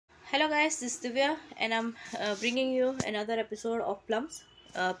Hello guys, this is Divya and I'm bringing you another episode of Plums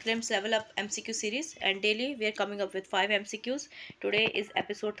Prelims Level Up MCQ series, and daily we are coming up with 5 MCQs. Today is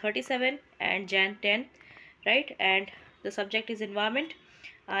episode 37 and Jan 10, right? And the subject is environment.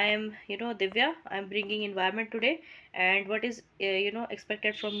 I am Divya. I'm bringing environment today, and what is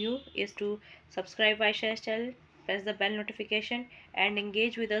expected from you is to subscribe Vysh IAS channel, press the bell notification, and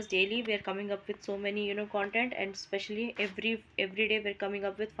engage with us daily. We are coming up with so many content, and especially every day we're coming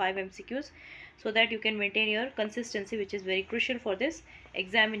up with 5 MCQs, so that you can maintain your consistency, which is very crucial for this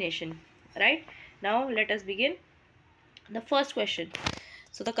examination. Right now, let us begin the first question.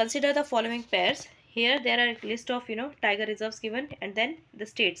 So consider the following pairs. Here there are a list of tiger reserves given, and then the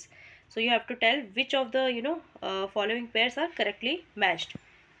states. So you have to tell which of the following pairs are correctly matched.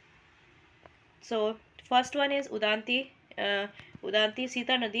 So first one is Udanti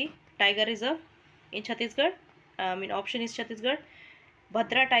Sita Nadi Tiger Reserve in Chhattisgarh. Option is Chhattisgarh.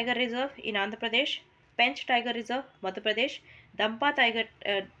 Bhadra Tiger Reserve in Andhra Pradesh. Pench Tiger Reserve, Madhya Pradesh. Dampa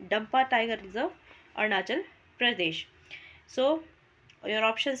Tiger Reserve, Arunachal Pradesh. So your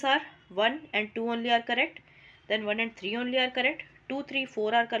options are 1 and 2 only are correct. Then 1 and 3 only are correct. 2, 3,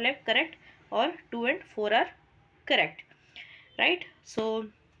 4 are correct, or 2 and 4 are correct. Right? So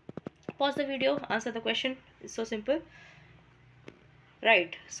pause the video, answer the question. It's so simple.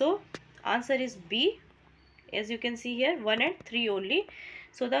 Right. So answer is B. As you can see here, 1 and 3 only.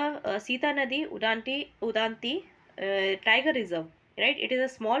 So the Sita Nadi Udanti Tiger Reserve, right? It is a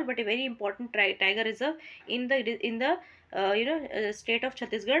small but a very important tiger reserve in the state of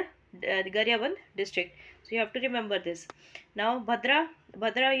Chhattisgarh, Garhwal district. So you have to remember this. Now Bhadra,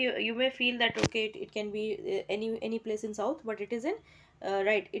 you may feel that okay, it can be any place in south, but it is in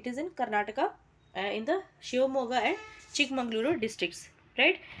right. It is in Karnataka, in the Shivamogga and Chikmagaluru districts,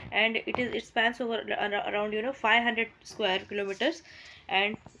 right? And it spans over around 500 square kilometers,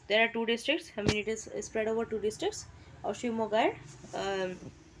 and there are two districts. It is spread over two districts of Shivamogga and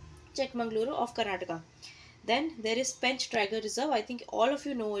Chikmagaluru of Karnataka. Then there is Pench Tiger Reserve. I think all of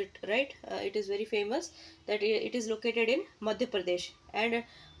you know it, right? It is very famous. That it is located in Madhya Pradesh, and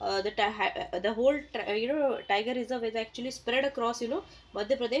the whole tiger reserve is actually spread across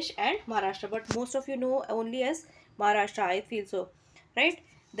Madhya Pradesh and Maharashtra. But most of you know only as Maharashtra, I feel so, right?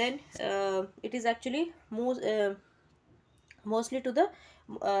 Then it is actually mostly to the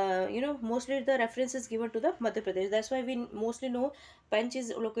mostly the reference is given to the Madhya Pradesh. That's why we mostly know Panch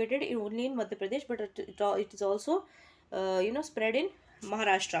is located only in Madhya Pradesh, but it is also spread in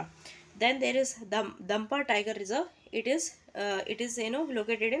Maharashtra. Then there is Dampa Tiger Reserve. It is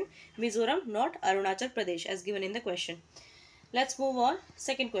located in Mizoram, not Arunachal Pradesh, as given in the question. Let's move on.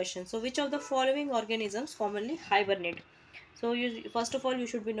 Second question. So which of the following organisms commonly hibernate? So first of all, you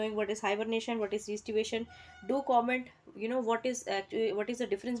should be knowing what is hibernation, what is estivation. Do comment what is the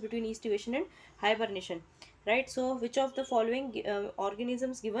difference between estivation and hibernation, right? So which of the following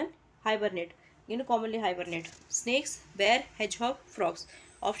organisms given hibernate, commonly hibernate? Snakes, bear, hedgehog, frogs.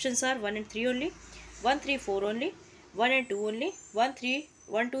 Options are 1 and 3 only, 1, 3, 4 only, 1 and 2 only, 1,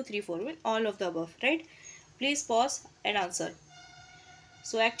 2, 3, 4, all of the above, right? Please pause and answer.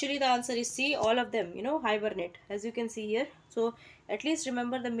 So actually the answer is C, all of them hibernate, as you can see here. So at least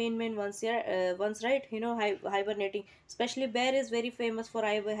remember the main ones here, right? Hibernating. Especially bear is very famous for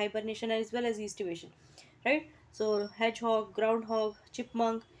hibernation as well as estivation, right? So hedgehog, groundhog,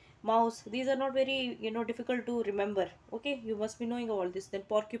 chipmunk, mouse, these are not very difficult to remember. Okay, you must be knowing all this. Then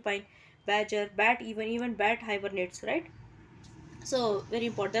porcupine, badger, bat, even bat hibernates, right? So very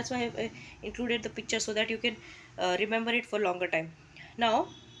important. That's why I have included the picture, so that you can remember it for longer time. Now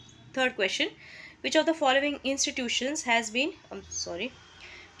third question. Which of the following institutions has been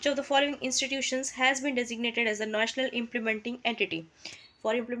which of the following institutions has been designated as a national implementing entity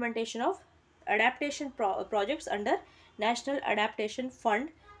for implementation of adaptation projects under National Adaptation Fund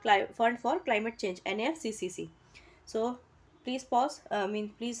for Climate Change, NAFCCC? So please pause.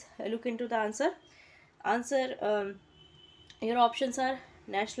 Please look into the answer. Your options are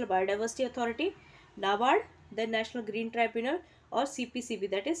National Biodiversity Authority, NABARD, then National Green Tribunal, or CPCB,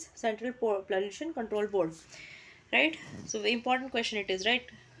 that is Central Pollution Control Board, right? So very important question it is, right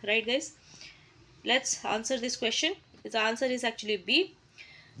guys? Let's answer this question. The answer is actually B.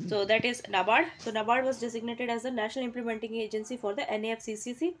 So that is NABARD. So NABARD was designated as the National Implementing Agency for the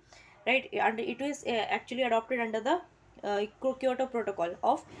NAFCCC, right? And it is actually adopted under the Kyoto Protocol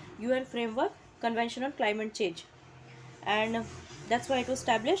of UN Framework Convention on Climate Change, and that's why it was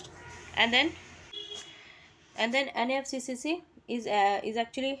established. And then NAFCCC is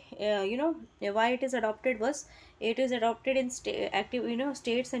actually why it is adopted was it is adopted in active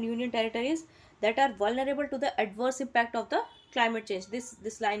states and union territories that are vulnerable to the adverse impact of the climate change.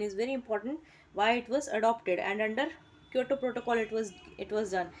 This line is very important, why it was adopted, and under Kyoto Protocol it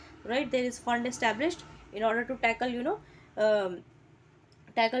was done, right? There is fund established in order to tackle, um,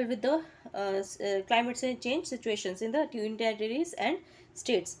 tackle with the climate change situations in the union territories and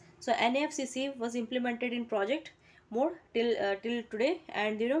states. So NAFCC was implemented in project mode till today,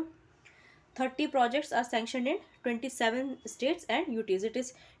 and 30 projects are sanctioned in 27 states and UTs. It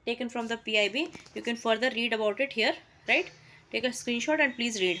is taken from the PIB. You can further read about it here, right? Take a screenshot and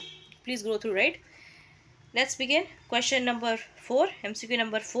please read. Please go through, right? Let's begin. Question number 4, MCQ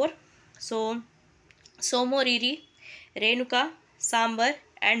number 4. So, Somoriri, Renuka, Sambar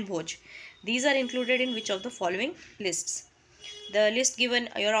and Bhoj. These are included in which of the following lists? The list given,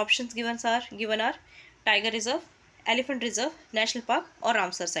 your options given are Tiger Reserve, Elephant Reserve, National Park or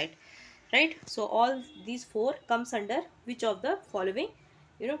Ramsar Site. Right? So all these 4 comes under which of the following,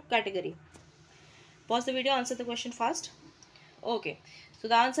 category? Pause the video, answer the question fast. Okay. So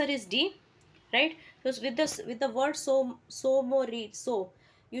the answer is D, right? So with the word so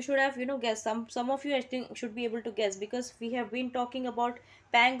you should have guessed. Some of you I think should be able to guess, because we have been talking about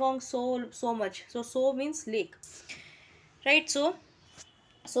Pangong so much. So means lake, right? So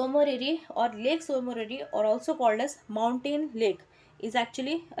Somoriri or Lake Somoriri, or also called as Mountain Lake, is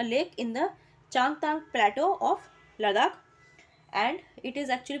actually a lake in the Changtang Plateau of Ladakh, and it is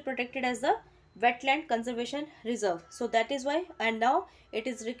actually protected as the Wetland Conservation Reserve. So that is why, and now it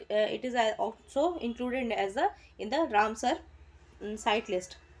is also included as in the Ramsar site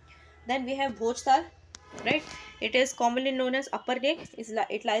list. Then we have Bhojtal, right? It is commonly known as Upper Lake.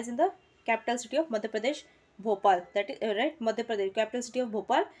 It lies in the capital city of Madhya Pradesh, Bhopal. That is right, Madhya Pradesh, capital city of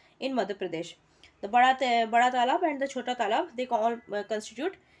Bhopal in Madhya Pradesh. The Bada Talab and the Chota Talab, they all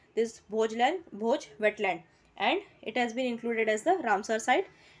constitute this Bhoj wetland, and it has been included as the Ramsar site.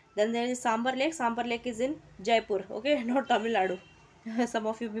 Then there is Sambar Lake. Sambar Lake is in Jaipur, okay, not Tamil Nadu. Some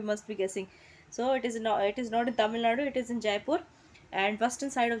of you must be guessing. So it is not in Tamil Nadu, it is in Jaipur, and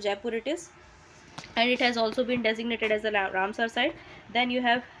western side of Jaipur it is, and it has also been designated as the Ramsar site. Then you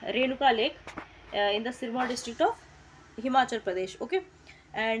have Renuka Lake in the Sirmaur district of Himachal Pradesh, okay,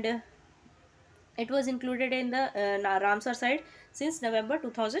 and it was included in the Ramsar site since November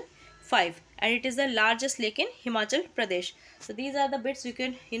 2005, and it is the largest lake in Himachal Pradesh. So these are the bits you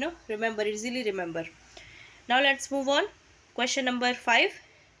can easily remember. Now let's move on. Question number 5.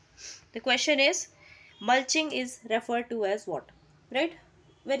 The question is, mulching is referred to as what? Right?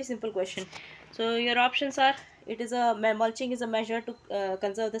 Very simple question. So your options are, mulching is a measure to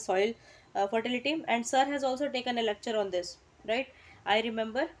conserve the soil fertility, and sir has also taken a lecture on this, right? I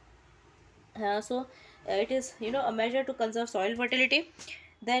remember. It is a measure to conserve soil fertility,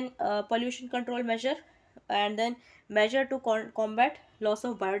 then pollution control measure, and then measure to combat loss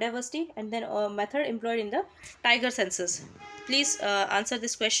of biodiversity, and then a method employed in the tiger census. Please answer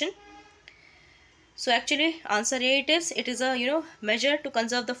this question. So actually answer A, it is a measure to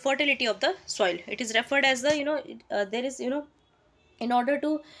conserve the fertility of the soil. It is referred as the there is in order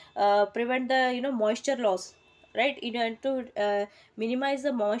to prevent the moisture loss, right? In order to minimize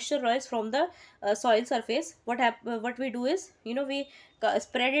the moisture loss from the soil surface, what we do is we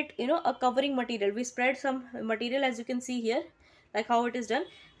spread it, a covering material. We spread some material, as you can see here, like how it is done.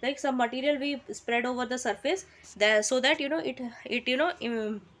 Like some material we spread over the surface there, so that it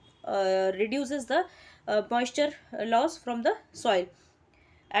reduces the moisture loss from the soil,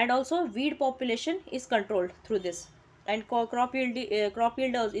 and also weed population is controlled through this, and crop yield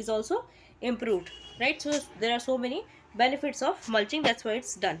is also improved, right? So there are so many benefits of mulching, that's why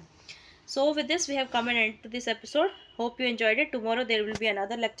it's done. So with this we have come an end to this episode. Hope you enjoyed it. Tomorrow there will be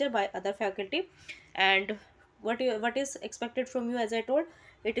another lecture by other faculty, and what is expected from you, as I told,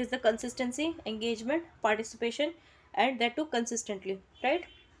 it is the consistency, engagement, participation, and that too consistently, right?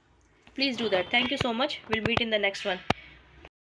 Please do that. Thank you so much. We'll meet in the next one.